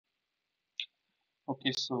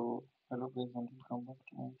Okay, so hello guys and welcome back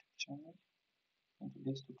to my YouTube channel. In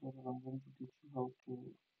today's tutorial, I'm going to teach you how to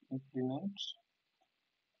implement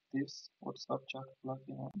this WhatsApp chat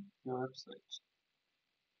plugin on your website.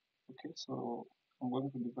 Okay, so I'm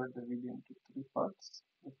going to divide the video into three parts.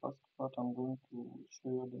 The first part, I'm going to show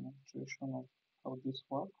you a demonstration of how this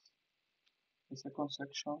works. The second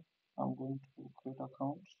section, I'm going to create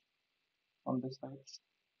accounts on the sites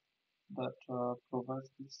that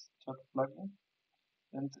provides this chat plugin.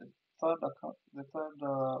 And the third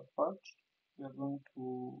part, we are going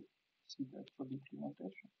to see the actual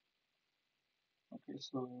implementation. Okay,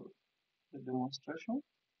 so the demonstration,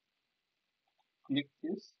 click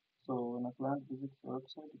this. So when a client visits your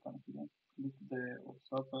website, you can click the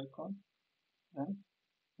WhatsApp icon, then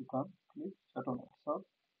you can click chat on WhatsApp.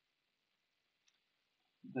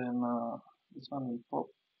 Then this one will pop.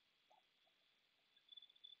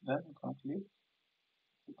 Then you can click.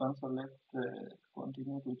 You can select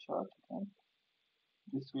continue to chat, and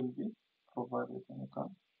this will be provided, and you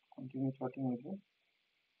can continue chatting with your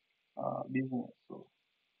business. So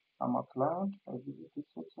I'm a client. I visit this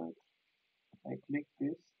website. I click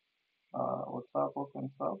this WhatsApp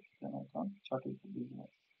opens up, then I can chat with the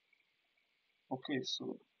business. Okay,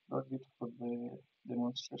 so that's it for the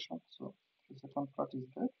demonstration. So the second part is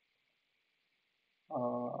the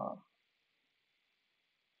uh,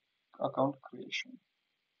 account creation.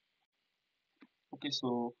 Okay,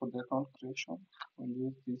 so for the account creation, we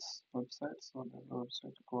use this website. So there's a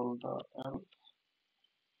website called Help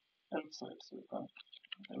site. So you can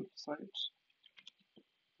Help site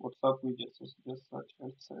WhatsApp widget. So just search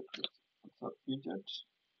Help site WhatsApp widget.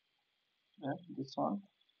 Then this one,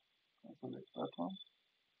 I select that one.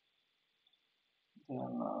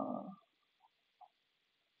 Then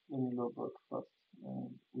let me log out first.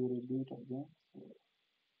 Then we will do it again.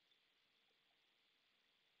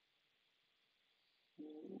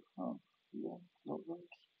 So here, log out.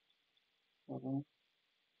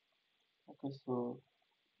 Okay, so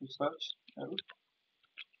you search help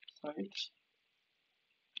site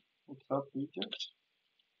WhatsApp widget.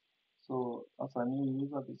 So as a new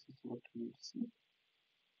user, this is what you will see.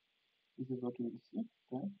 This is what you will see.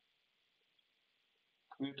 Then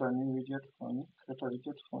create a new widget for me. Create a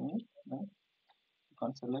widget for me. Then you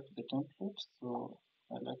can select the template. So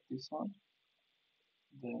I like this one.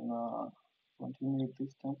 Then continue with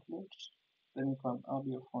this template. Then you can add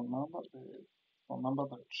your phone number, the phone number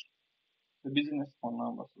that the business phone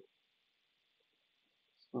number.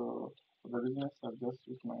 So for the business, I'll just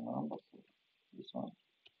use my number. So this one,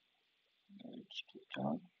 8 to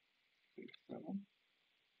 10 6 7.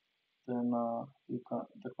 Then you can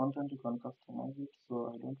the content you can customize it.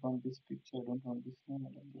 So I don't want this picture, I don't want this name,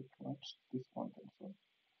 I don't want this content. So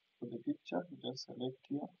for the picture, you just select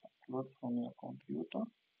here, upload from your computer.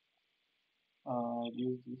 I'll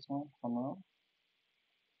use this one for now.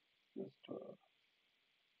 Just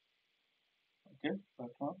okay, that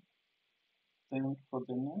one. Then for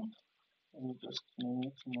the name, let me just name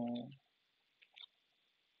it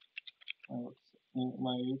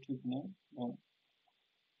my YouTube name. Then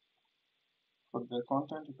for the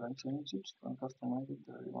content, you can change it, you can customize it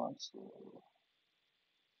the way you want. So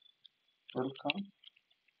welcome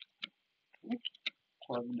to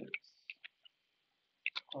KwargDevs.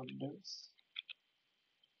 KwargDevs.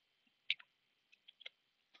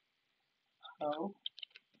 How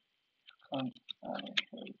can I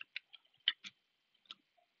help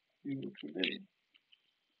you today?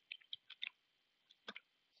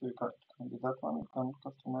 So you can do that one. You can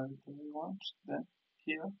customize it the way you want. Then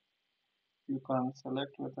here you can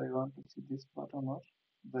select whether you want to see this button or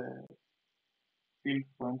the field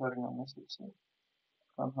for entering a message. So you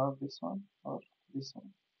can have this one or this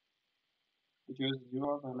one. Which is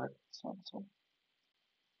yours. I like this one. So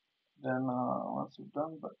then once you've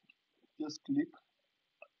done that, just click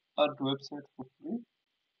add website for free.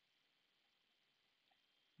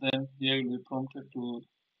 Then here you'll be prompted to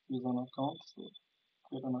use an account. So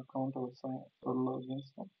create an account or sign or login.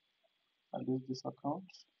 So I'll use this account.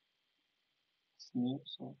 It's new,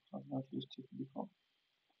 so I've not used it before.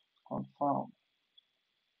 Confirm.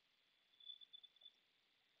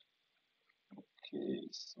 Okay,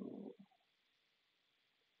 so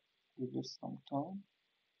give it some time.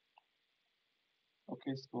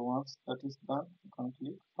 Okay, so once that is done, you can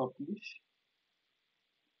click publish.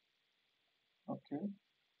 Okay,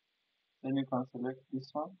 then you can select this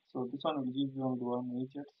one. So this one will give you only one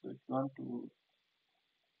widget. So if you want to,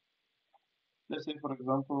 let's say for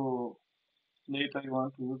example, later you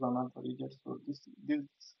want to use another widget. So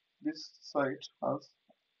this site has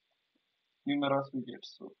numerous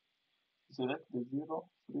widgets. So select the 0,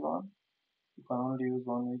 3 one, You can only use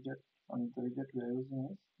one widget, and the widget we are using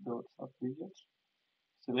is the WhatsApp widget.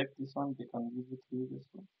 Select this one, they can give you three widgets,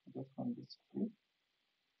 so just one is free.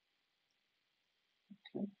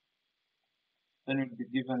 Okay. Then you'll be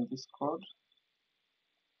given this code.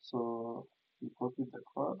 So you copy the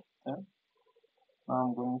code. Then now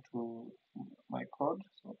I'm going to my code.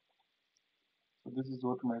 So this is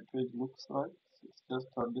what my page looks like. So it's just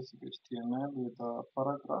a basic HTML with a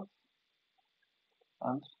paragraph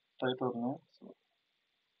and title name. So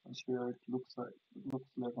I'll show you how it looks like. It looks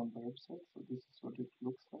like on the website. So this is what it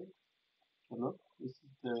looks like. Hello, this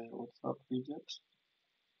is the WhatsApp widget.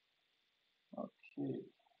 Okay,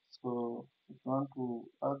 so if you want to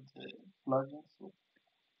add the plugin, so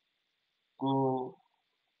go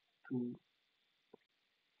to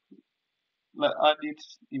add it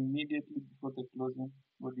immediately before the closing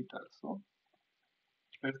body tag. So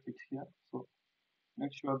paste it here. So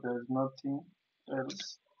make sure there is nothing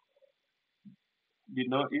else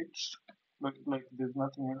below it, like there's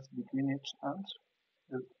nothing else between it and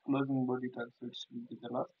the closing body tag. So it should be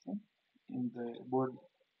the last thing in the body.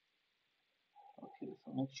 Okay,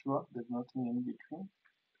 so make sure there's nothing in between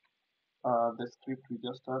the script we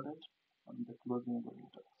just added and the closing body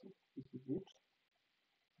tag. So this is it.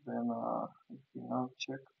 Then if we now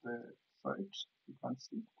check the site, you can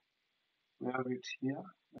see we have it here.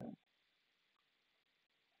 Then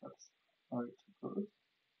that's how it goes.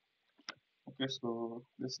 Okay, so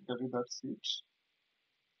basically that's it.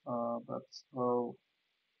 That's how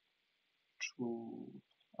to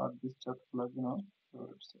add this chat plugin on your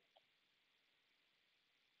website.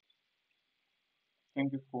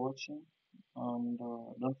 Thank you for watching, and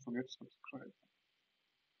don't forget to subscribe,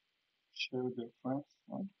 share with your friends,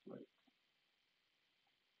 and like.